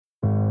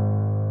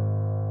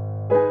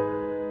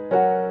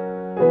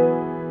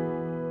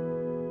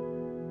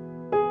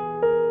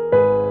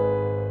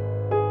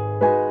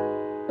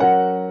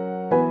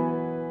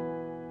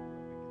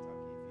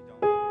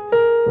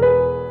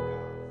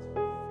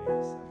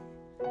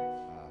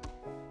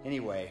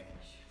Anyway,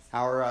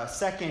 our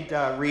second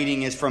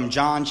reading is from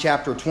John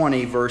chapter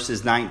 20,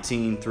 verses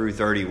 19 through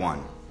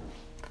 31.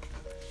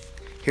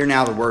 Hear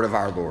now the word of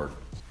our Lord.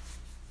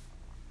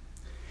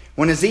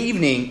 When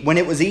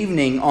it was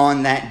evening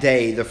on that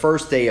day, the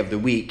first day of the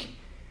week,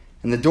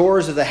 and the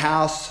doors of the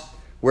house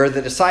where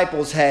the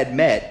disciples had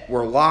met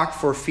were locked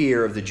for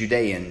fear of the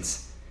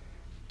Judeans,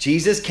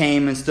 Jesus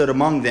came and stood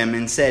among them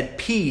and said,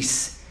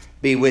 "Peace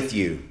be with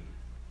you."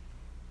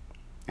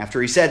 After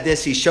he said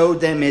this, he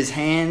showed them his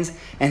hands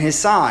and his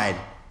side.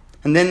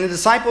 And then the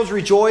disciples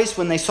rejoiced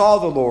when they saw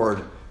the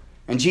Lord.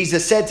 And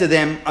Jesus said to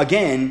them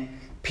again,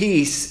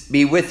 "Peace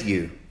be with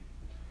you.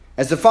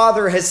 As the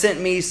Father has sent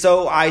me,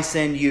 so I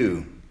send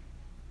you."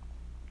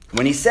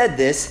 When he said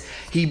this,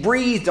 he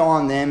breathed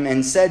on them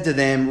and said to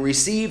them,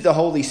 "Receive the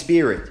Holy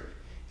Spirit.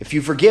 If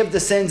you forgive the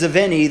sins of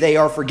any, they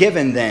are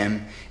forgiven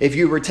them. If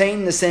you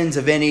retain the sins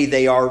of any,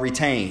 they are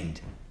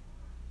retained."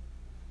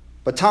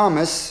 But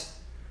Thomas,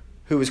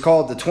 who was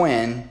called the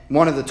twin,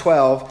 one of the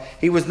 12,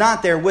 he was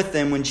not there with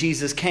them when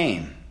Jesus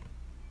came.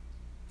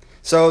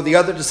 So the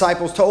other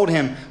disciples told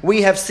him,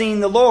 "We have seen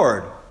the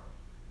Lord."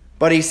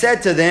 But he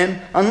said to them,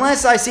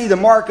 "Unless I see the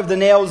mark of the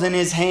nails in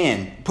his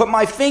hand, put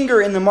my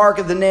finger in the mark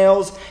of the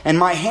nails, and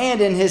my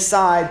hand in his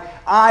side,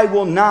 I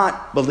will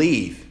not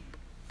believe."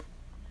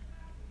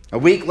 A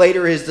week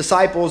later, his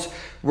disciples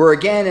were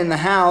again in the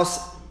house,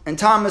 and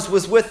Thomas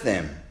was with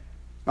them.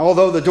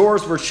 Although the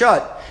doors were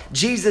shut,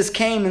 Jesus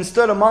came and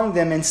stood among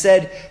them and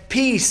said,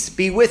 "Peace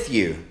be with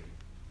you."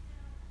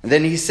 And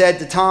then he said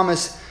to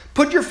Thomas,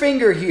 "Put your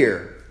finger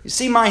here. You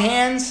see my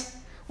hands?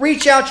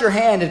 Reach out your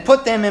hand and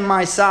put them in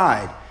my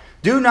side.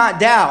 Do not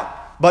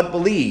doubt, but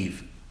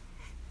believe."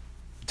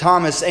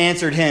 Thomas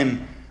answered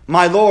him,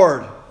 "My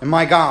Lord and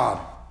my God."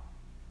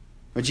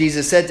 But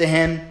Jesus said to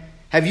him,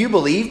 "Have you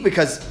believed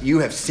because you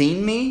have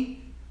seen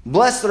me?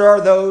 Blessed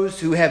are those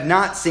who have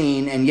not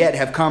seen and yet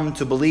have come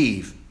to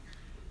believe."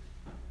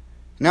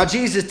 Now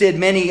Jesus did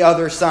many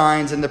other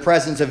signs in the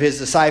presence of his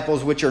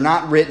disciples, which are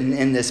not written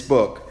in this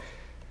book.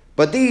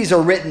 But these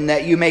are written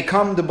that you may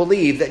come to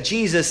believe that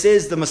Jesus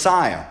is the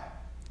Messiah,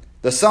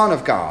 the Son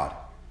of God,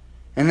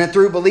 and that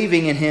through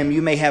believing in him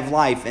you may have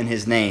life in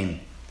his name.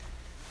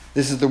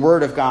 This is the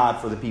word of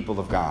God for the people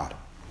of God.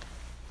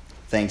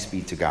 Thanks be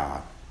to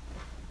God.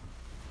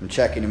 I'm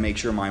checking to make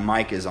sure my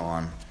mic is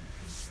on.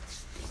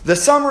 The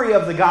summary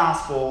of the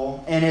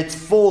gospel in its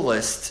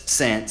fullest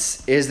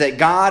sense is that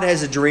God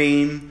has a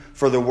dream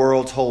for the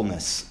world's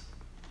wholeness.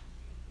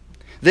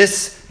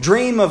 This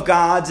dream of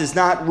God's is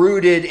not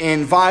rooted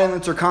in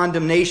violence or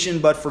condemnation,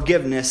 but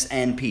forgiveness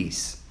and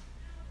peace.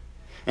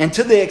 And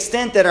to the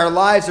extent that our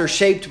lives are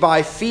shaped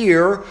by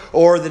fear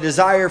or the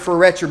desire for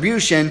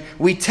retribution,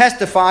 we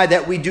testify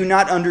that we do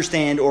not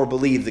understand or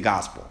believe the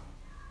gospel.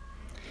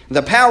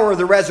 The power of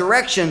the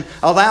resurrection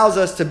allows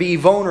us to be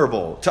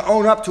vulnerable, to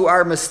own up to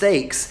our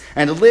mistakes,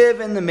 and to live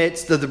in the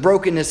midst of the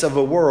brokenness of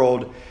a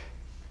world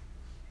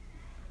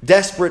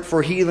desperate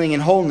for healing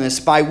and wholeness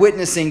by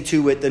witnessing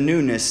to it the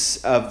newness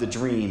of the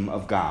dream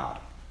of God.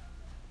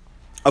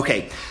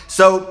 Okay,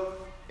 so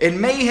it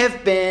may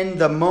have been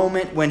the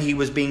moment when he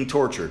was being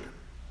tortured,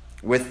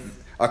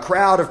 with a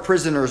crowd of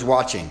prisoners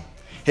watching.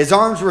 His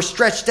arms were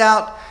stretched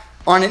out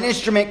on an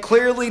instrument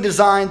clearly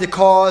designed to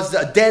cause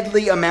a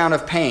deadly amount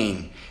of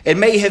pain. It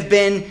may have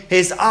been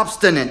his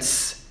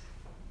obstinance,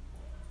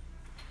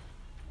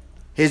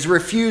 his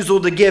refusal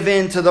to give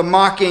in to the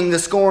mocking, the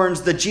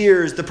scorns, the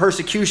jeers, the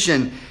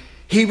persecution.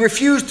 He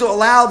refused to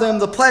allow them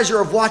the pleasure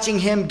of watching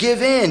him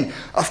give in.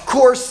 Of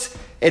course,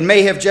 it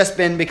may have just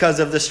been because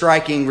of the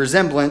striking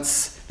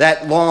resemblance,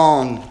 that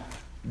long,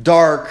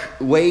 dark,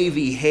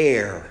 wavy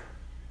hair,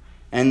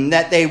 and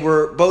that they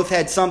both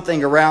had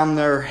something around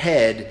their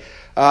head.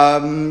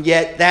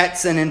 Yet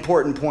that's an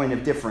important point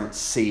of difference,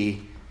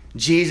 see.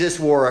 Jesus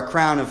wore a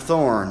crown of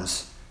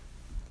thorns,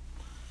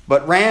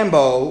 but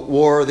Rambo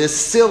wore this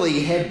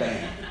silly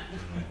headband.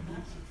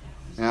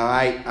 Now,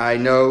 I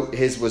know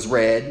his was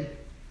red.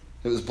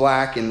 It was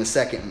black in the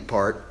second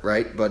part,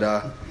 right?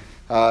 But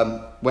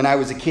when I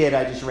was a kid,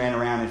 I just ran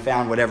around and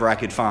found whatever I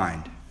could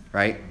find,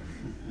 right?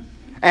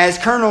 As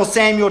Colonel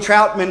Samuel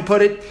Troutman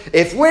put it,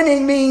 if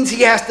winning means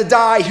he has to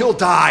die, he'll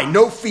die.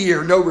 No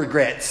fear, no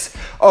regrets.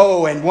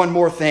 Oh, and one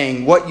more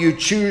thing. What you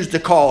choose to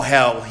call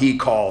hell, he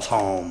calls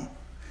home.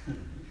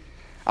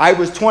 I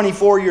was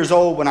 24 years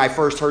old when I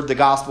first heard the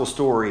gospel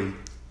story.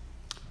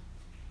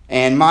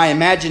 And my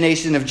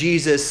imagination of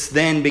Jesus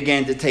then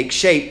began to take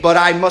shape. But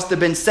I must have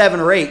been 7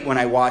 or 8 when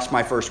I watched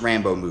my first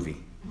Rambo movie.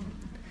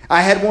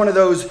 I had one of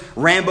those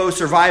Rambo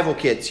survival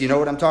kits. You know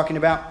what I'm talking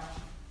about?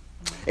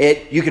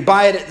 You could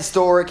buy it at the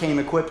store. It came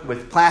equipped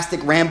with plastic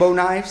Rambo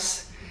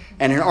knives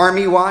and an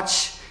army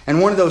watch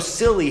and one of those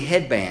silly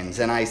headbands.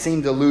 And I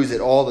seem to lose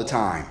it all the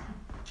time.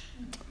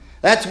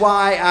 That's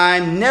why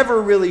I'm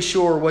never really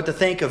sure what to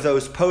think of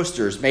those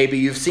posters. Maybe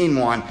you've seen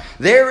one.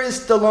 There is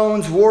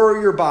Stallone's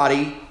warrior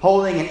body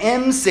holding an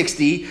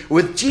M60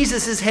 with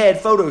Jesus'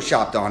 head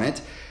photoshopped on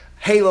it,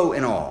 halo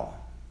and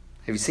all.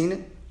 Have you seen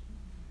it?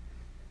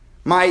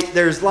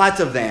 There's lots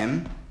of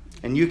them,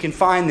 and you can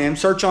find them.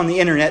 Search on the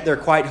internet. They're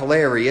quite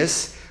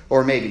hilarious.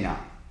 or maybe not.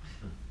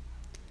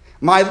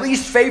 My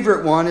least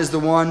favorite one is the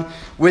one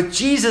with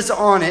Jesus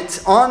on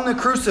it, on the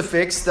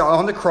crucifix,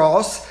 on the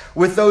cross,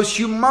 with those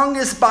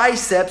humongous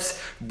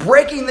biceps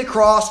breaking the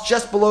cross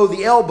just below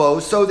the elbow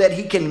so that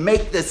he can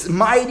make this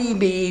mighty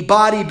me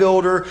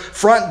bodybuilder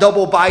front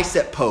double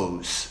bicep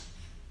pose.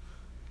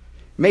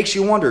 Makes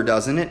you wonder,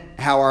 doesn't it,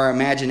 how our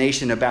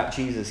imagination about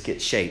Jesus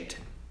gets shaped.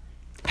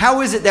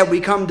 How is it that we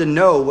come to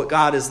know what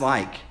God is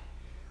like,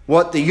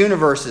 what the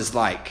universe is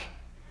like,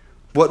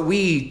 what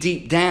we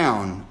deep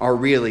down are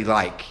really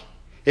like?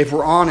 If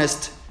we're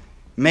honest,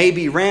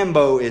 maybe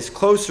Rambo is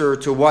closer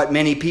to what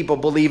many people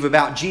believe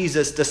about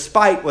Jesus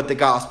despite what the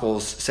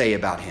Gospels say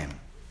about him.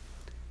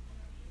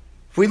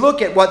 If we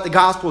look at what the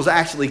Gospels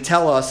actually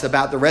tell us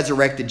about the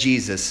resurrected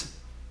Jesus,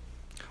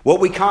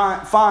 what we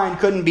find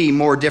couldn't be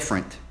more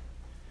different.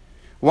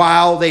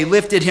 While they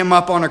lifted him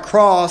up on a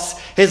cross,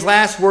 his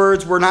last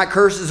words were not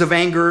curses of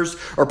anger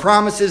or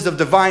promises of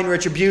divine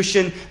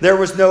retribution. There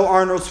was no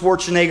Arnold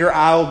Schwarzenegger,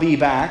 "I'll be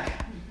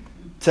back,"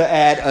 to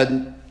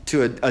add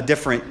to a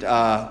different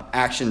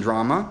action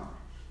drama.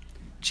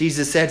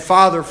 Jesus said,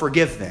 "Father,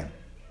 forgive them."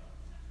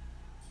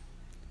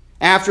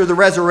 After the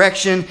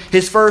resurrection,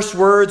 his first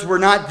words were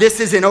not, "This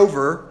isn't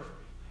over."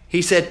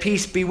 He said,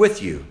 "Peace be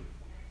with you."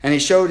 And he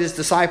showed his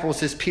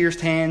disciples his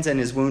pierced hands and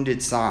his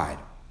wounded side.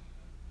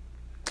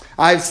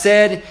 I've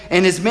said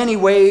in as many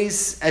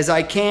ways as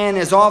I can,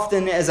 as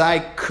often as I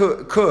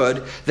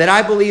could, that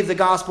I believe the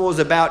gospel is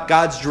about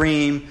God's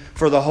dream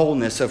for the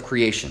wholeness of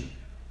creation.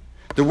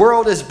 The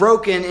world is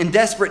broken, in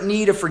desperate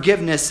need of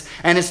forgiveness,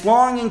 and is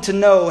longing to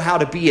know how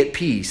to be at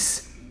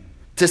peace,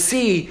 to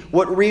see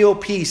what real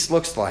peace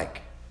looks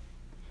like.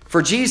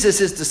 For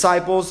Jesus'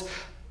 disciples,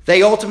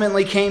 they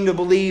ultimately came to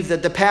believe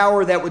that the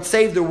power that would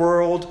save the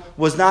world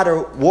was not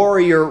a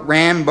warrior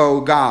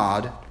Rambo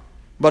God,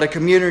 but a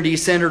community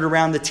centered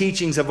around the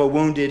teachings of a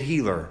wounded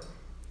healer,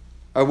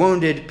 a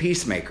wounded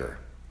peacemaker.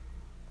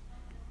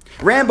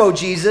 Rambo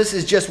Jesus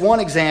is just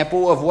one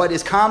example of what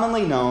is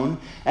commonly known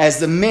as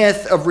the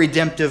myth of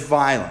redemptive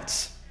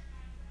violence.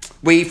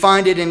 We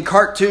find it in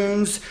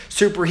cartoons,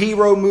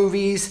 superhero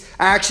movies,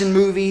 action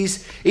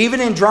movies,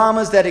 even in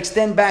dramas that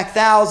extend back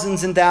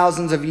thousands and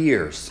thousands of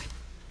years.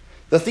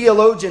 The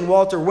theologian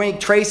Walter Wink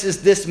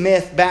traces this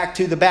myth back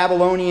to the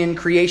Babylonian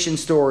creation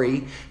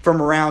story from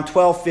around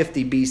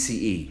 1250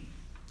 BCE.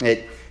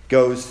 It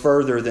goes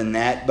further than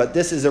that, but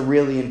this is a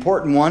really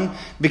important one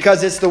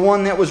because it's the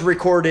one that was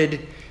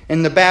recorded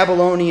in the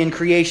Babylonian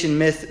creation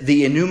myth,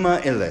 the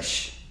Enuma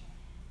Elish.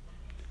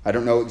 I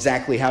don't know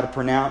exactly how to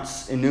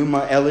pronounce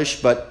Enuma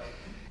Elish, but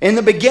in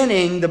the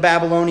beginning, the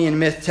Babylonian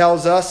myth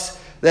tells us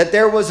that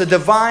there was a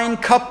divine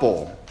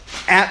couple,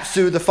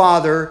 Apsu the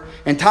father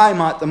and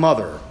Tiamat the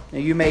mother. Now,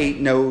 you may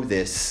know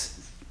this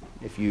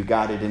if you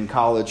got it in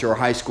college or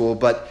high school,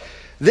 but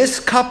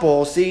this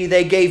couple,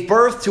 they gave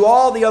birth to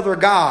all the other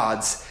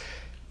gods,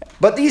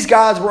 but these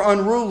gods were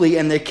unruly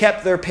and they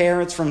kept their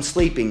parents from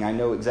sleeping. I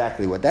know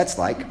exactly what that's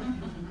like.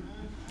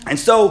 And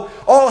so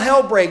all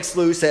hell breaks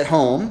loose at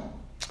home,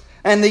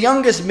 and the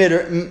youngest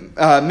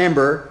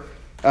member,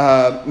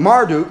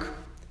 Marduk,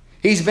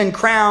 he's been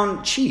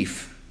crowned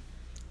chief.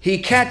 He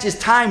catches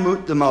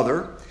Tiamat, the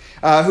mother,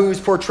 who's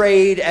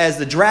portrayed as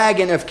the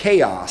dragon of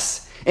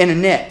chaos, in a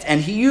net.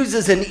 And he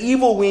uses an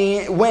evil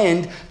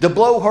wind to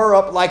blow her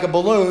up like a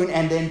balloon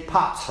and then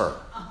pops her.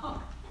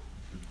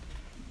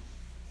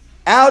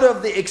 Out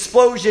of the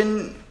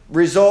explosion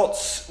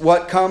results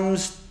what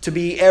comes to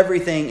be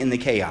everything in the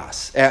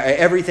chaos,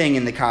 everything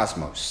in the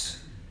cosmos.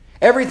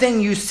 Everything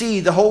you see,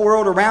 the whole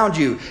world around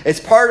you, is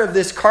part of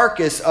this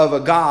carcass of a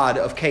god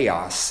of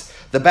chaos,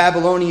 the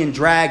Babylonian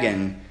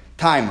dragon,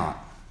 Tiamat.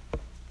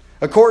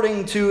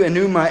 According to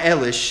Enuma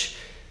Elish,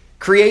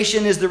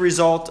 creation is the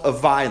result of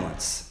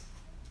violence.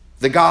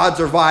 The gods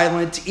are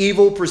violent,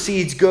 evil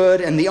precedes good,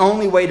 and the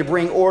only way to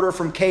bring order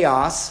from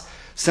chaos,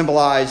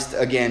 symbolized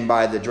again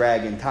by the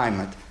dragon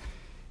Tiamat,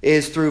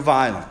 is through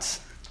violence.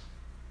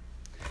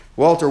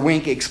 Walter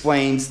Wink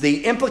explains,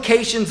 the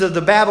implications of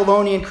the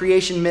Babylonian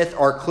creation myth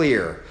are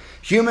clear.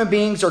 Human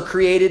beings are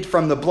created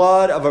from the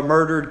blood of a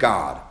murdered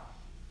god.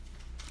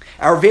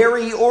 Our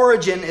very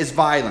origin is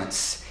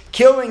violence.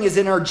 Killing is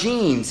in our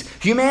genes.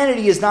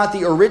 Humanity is not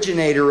the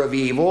originator of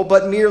evil,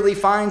 but merely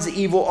finds the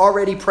evil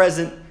already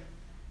present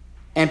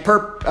and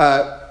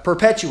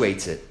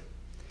perpetuates it.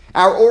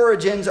 Our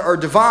origins are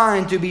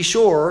divine, to be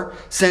sure,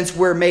 since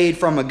we're made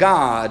from a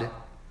god,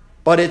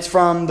 but it's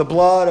from the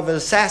blood of an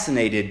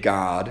assassinated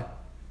god.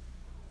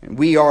 And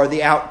we are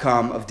the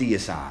outcome of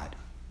deicide.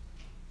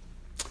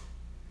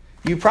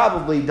 You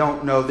probably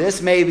don't know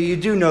this. Maybe you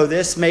do know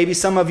this. Maybe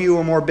some of you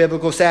are more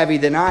biblical savvy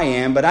than I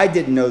am, but I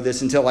didn't know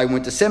this until I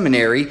went to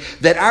seminary,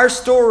 that our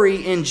story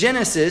in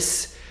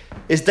Genesis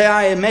is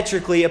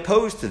diametrically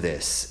opposed to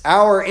this.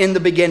 Our in the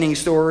beginning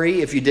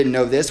story, if you didn't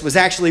know this, was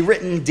actually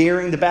written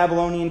during the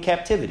Babylonian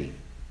captivity.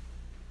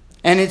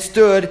 And it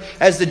stood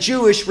as the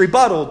Jewish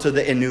rebuttal to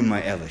the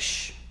Enuma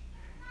Elish.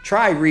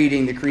 Try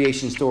reading the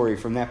creation story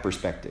from that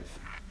perspective.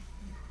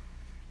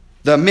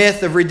 The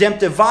myth of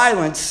redemptive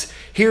violence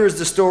here is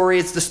the story.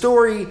 It's the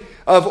story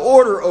of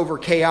order over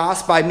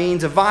chaos by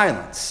means of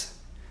violence.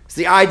 It's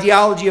the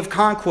ideology of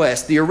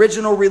conquest, the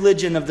original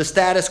religion of the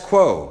status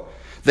quo.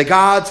 The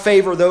gods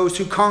favor those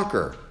who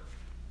conquer.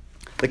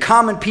 The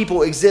common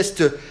people exist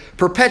to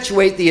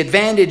perpetuate the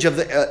advantage of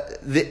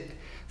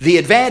the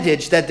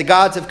advantage that the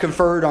gods have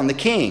conferred on the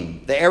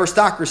king, the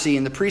aristocracy,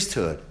 and the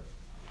priesthood.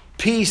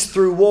 Peace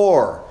through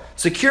war,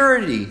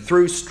 security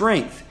through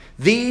strength.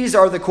 These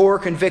are the core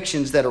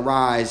convictions that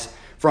arise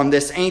from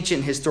this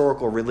ancient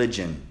historical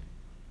religion.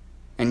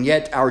 And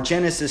yet our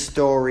Genesis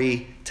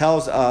story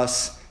tells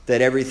us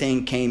that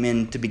everything came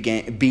into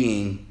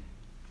being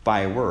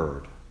by a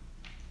word.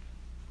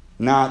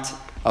 Not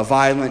a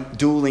violent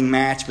dueling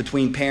match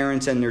between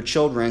parents and their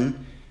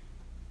children,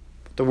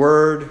 but the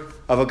word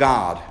of a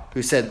God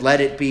who said,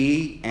 "Let it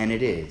be," and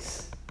it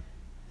is.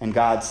 And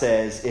God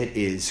says, "It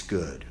is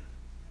good."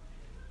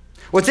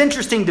 What's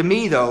interesting to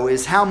me, though,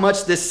 is how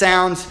much this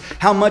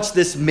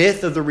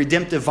myth of the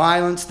redemptive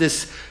violence,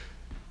 this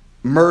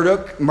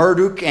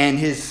Marduk and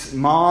his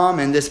mom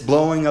and this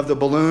blowing of the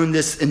balloon,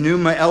 this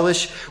Enuma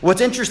Elish,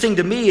 what's interesting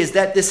to me is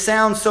that this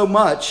sounds so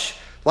much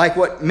like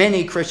what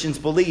many Christians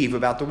believe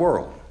about the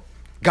world.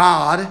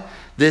 God,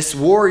 this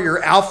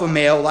warrior alpha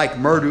male like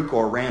Marduk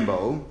or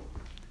Rambo,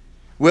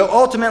 will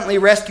ultimately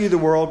rescue the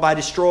world by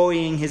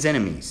destroying his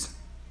enemies.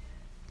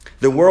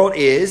 The world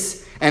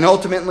is, and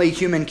ultimately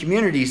human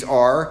communities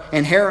are,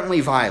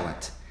 inherently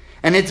violent.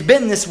 And it's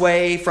been this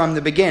way from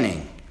the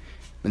beginning.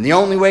 And the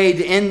only way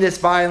to end this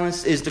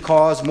violence is to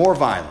cause more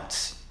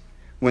violence.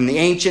 When the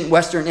ancient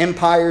Western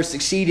empires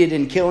succeeded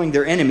in killing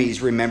their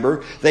enemies,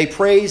 remember, they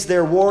praised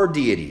their war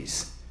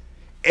deities.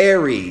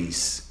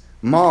 Ares,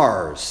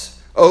 Mars,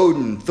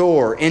 Odin,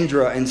 Thor,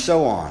 Indra, and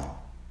so on.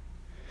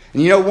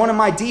 And you know, one of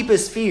my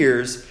deepest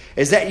fears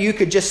is that you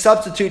could just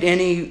substitute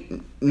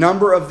any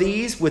number of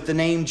these with the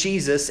name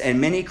Jesus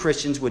and many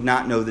Christians would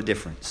not know the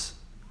difference.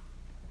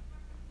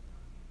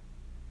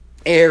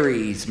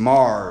 Ares,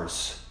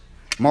 Mars,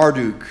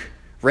 Marduk,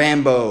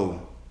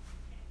 Rambo,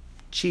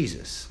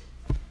 Jesus.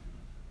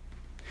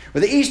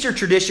 With the Easter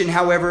tradition,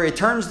 however, it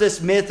turns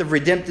this myth of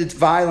redemptive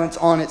violence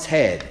on its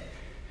head.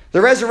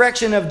 The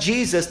resurrection of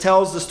Jesus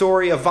tells the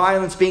story of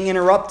violence being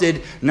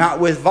interrupted not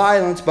with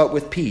violence but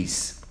with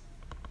peace.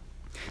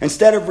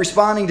 Instead of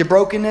responding to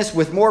brokenness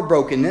with more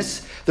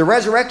brokenness, the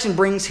resurrection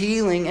brings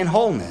healing and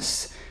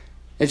wholeness.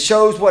 It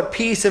shows what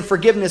peace and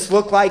forgiveness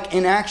look like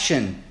in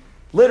action,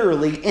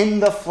 literally in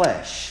the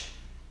flesh.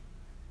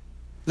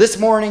 This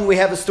morning we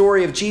have a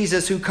story of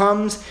Jesus who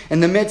comes in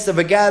the midst of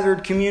a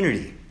gathered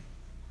community.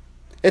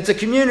 It's a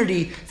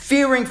community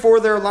fearing for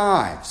their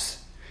lives.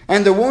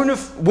 And the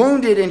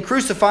wounded and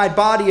crucified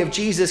body of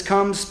Jesus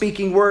comes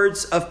speaking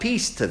words of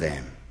peace to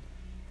them.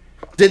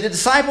 Did the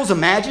disciples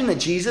imagine that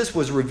Jesus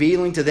was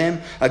revealing to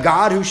them a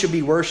God who should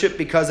be worshipped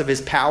because of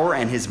his power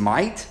and his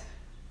might?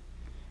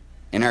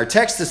 In our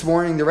text this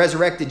morning, the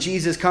resurrected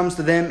Jesus comes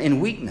to them in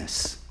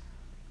weakness,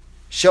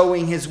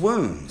 showing his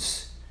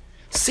wounds.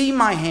 "See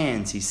my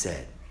hands," he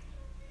said.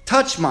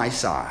 "Touch my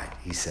side,"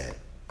 he said.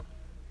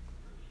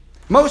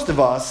 Most of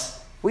us,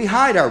 we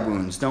hide our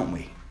wounds, don't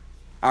we?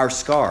 Our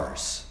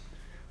scars.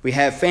 We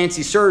have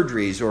fancy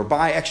surgeries or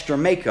buy extra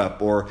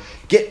makeup or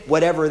get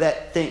whatever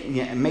that thing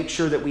and make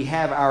sure that we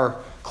have our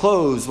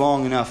clothes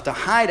long enough to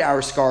hide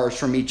our scars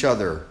from each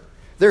other.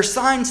 They're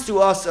signs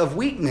to us of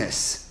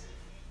weakness.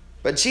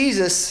 But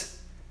Jesus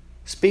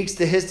speaks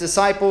to his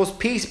disciples,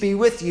 "Peace be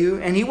with you,"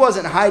 and he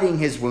wasn't hiding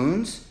his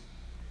wounds.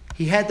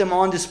 He had them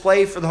on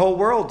display for the whole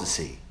world to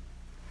see.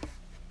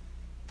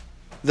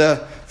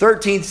 The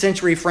 13th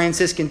century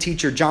Franciscan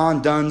teacher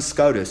John Duns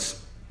Scotus,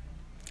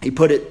 he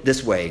put it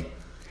this way: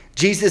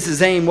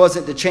 Jesus' aim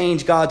wasn't to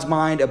change God's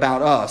mind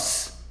about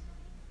us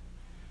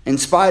in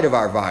spite of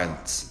our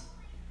violence.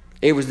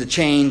 It was to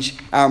change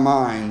our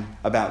mind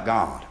about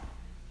God.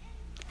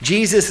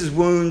 Jesus'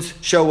 wounds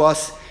show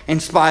us, in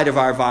spite of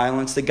our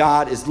violence, that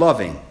God is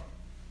loving.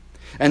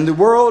 And the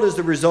world is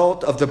the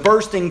result of the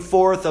bursting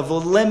forth of the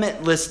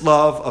limitless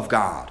love of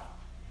God.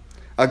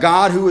 A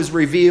God who is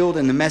revealed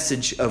in the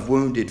message of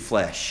wounded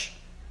flesh.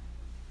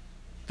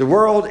 The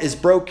world is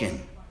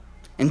broken,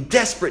 in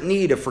desperate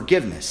need of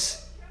forgiveness.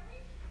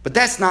 But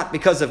that's not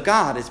because of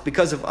God, it's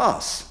because of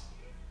us.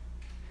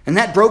 And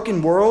that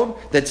broken world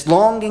that's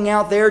longing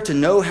out there to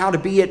know how to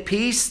be at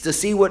peace, to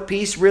see what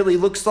peace really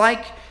looks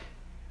like.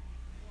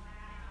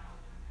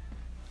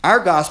 Our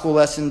gospel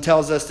lesson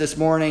tells us this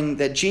morning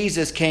that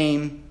Jesus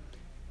came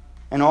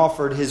and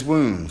offered his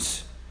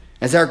wounds.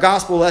 As our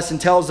gospel lesson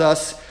tells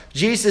us,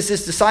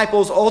 Jesus'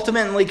 disciples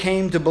ultimately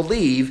came to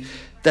believe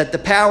that the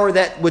power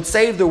that would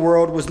save the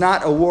world was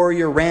not a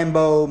warrior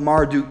Rambo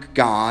Marduk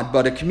God,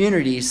 but a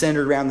community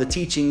centered around the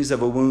teachings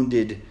of a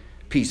wounded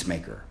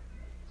peacemaker.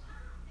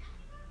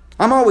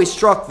 I'm always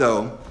struck,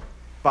 though,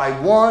 by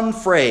one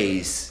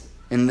phrase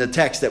in the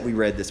text that we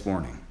read this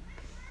morning.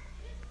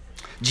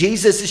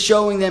 Jesus is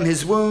showing them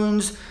his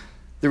wounds,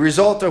 the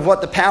result of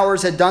what the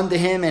powers had done to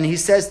him, and he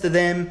says to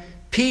them,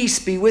 "Peace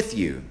be with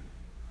you."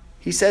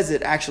 He says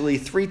it actually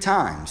 3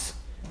 times.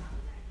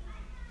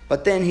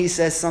 But then he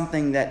says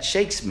something that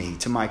shakes me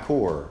to my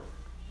core.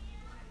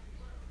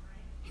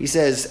 He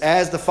says,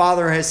 as the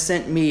Father has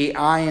sent me,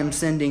 I am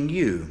sending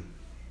you.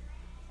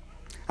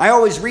 I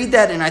always read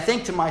that and I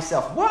think to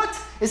myself, what?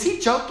 Is he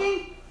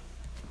joking?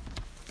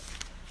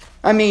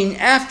 I mean,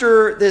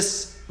 after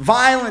this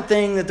violent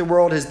thing that the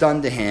world has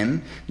done to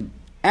him,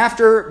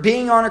 after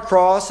being on a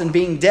cross and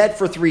being dead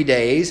for 3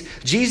 days,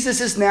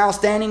 Jesus is now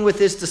standing with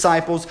his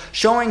disciples,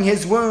 showing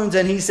his wounds,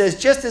 and he says,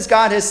 just as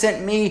God has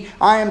sent me,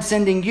 I am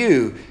sending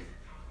you.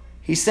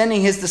 He's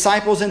sending his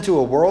disciples into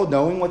a world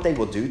knowing what they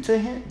will do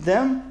to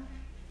them.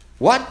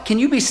 What? Can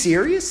you be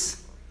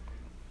serious?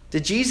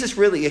 Did Jesus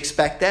really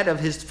expect that of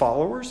his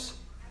followers?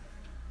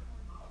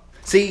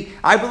 See,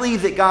 I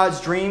believe that God's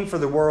dream for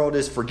the world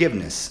is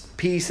forgiveness,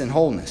 peace, and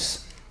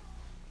wholeness.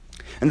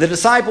 And the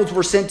disciples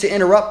were sent to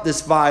interrupt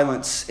this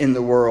violence in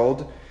the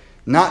world,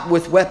 not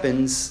with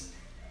weapons,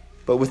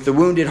 but with the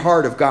wounded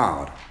heart of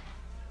God.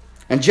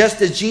 And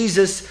just as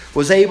Jesus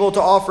was able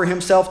to offer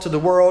himself to the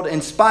world in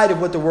spite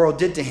of what the world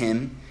did to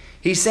him,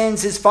 he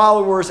sends his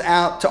followers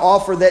out to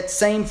offer that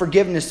same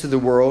forgiveness to the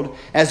world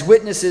as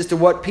witnesses to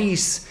what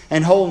peace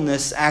and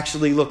wholeness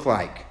actually look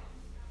like.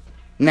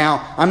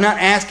 Now, I'm not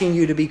asking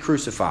you to be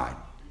crucified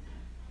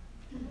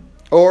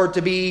or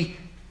to be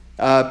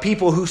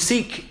people who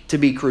seek to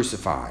be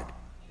crucified.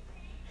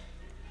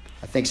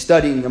 I think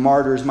studying the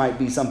martyrs might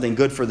be something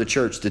good for the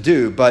church to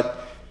do, but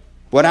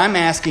what I'm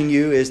asking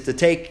you is to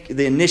take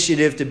the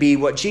initiative to be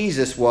what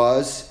Jesus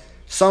was,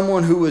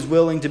 someone who was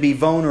willing to be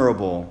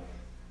vulnerable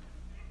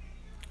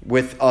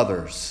with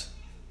others,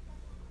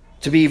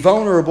 to be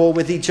vulnerable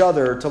with each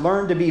other, to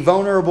learn to be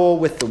vulnerable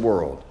with the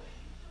world.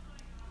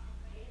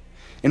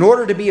 In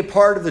order to be a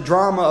part of the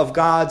drama of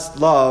God's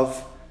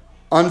love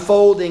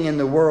unfolding in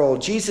the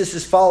world,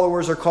 Jesus'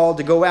 followers are called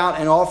to go out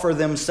and offer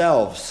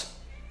themselves.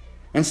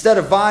 Instead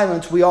of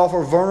violence, we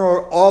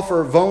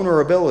offer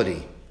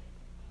vulnerability.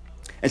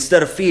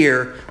 Instead of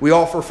fear, we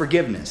offer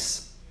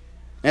forgiveness.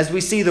 As we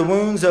see the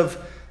wounds of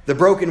the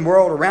broken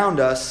world around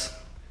us,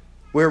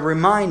 we're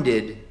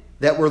reminded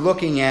that we're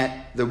looking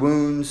at the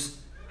wounds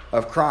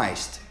of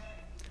Christ.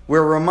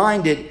 We're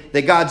reminded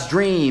that God's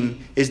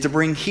dream is to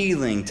bring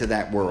healing to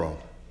that world.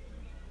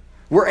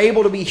 We're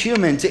able to be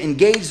human, to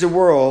engage the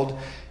world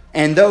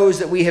and those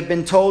that we have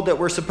been told that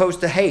we're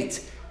supposed to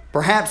hate.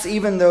 Perhaps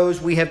even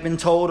those we have been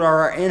told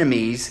are our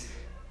enemies.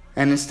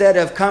 And instead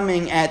of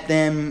coming at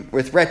them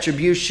with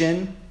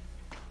retribution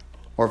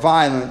or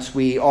violence,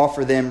 we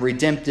offer them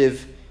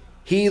redemptive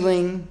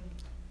healing,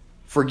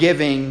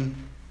 forgiving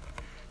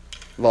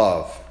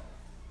love.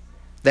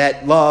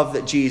 That love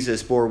that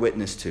Jesus bore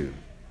witness to.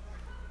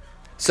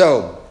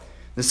 So,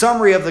 the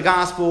summary of the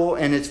gospel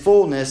and its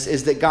fullness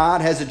is that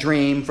God has a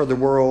dream for the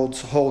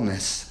world's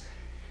wholeness.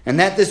 And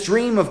that this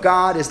dream of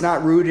God is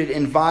not rooted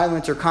in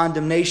violence or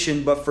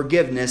condemnation, but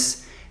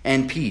forgiveness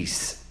and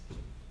peace.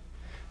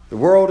 The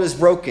world is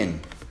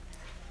broken,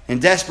 in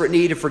desperate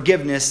need of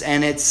forgiveness,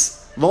 and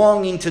it's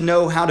longing to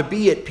know how to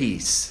be at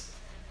peace,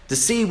 to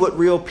see what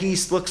real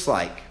peace looks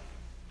like.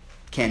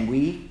 Can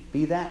we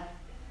be that?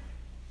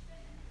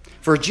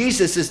 For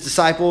Jesus'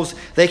 disciples,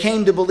 they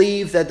came to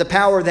believe that the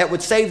power that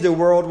would save the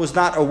world was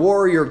not a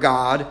warrior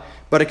God,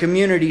 but a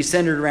community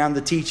centered around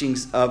the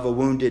teachings of a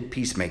wounded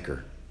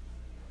peacemaker.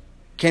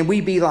 Can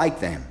we be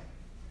like them?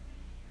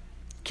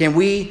 Can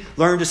we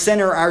learn to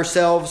center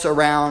ourselves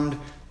around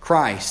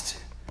Christ,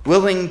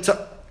 willing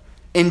to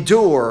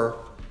endure,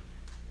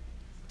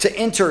 to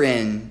enter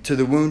into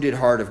the wounded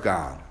heart of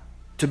God,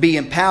 to be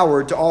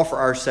empowered to offer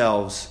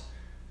ourselves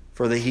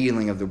for the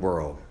healing of the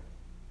world?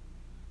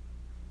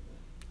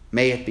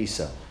 May it be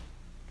so.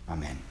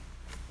 Amen.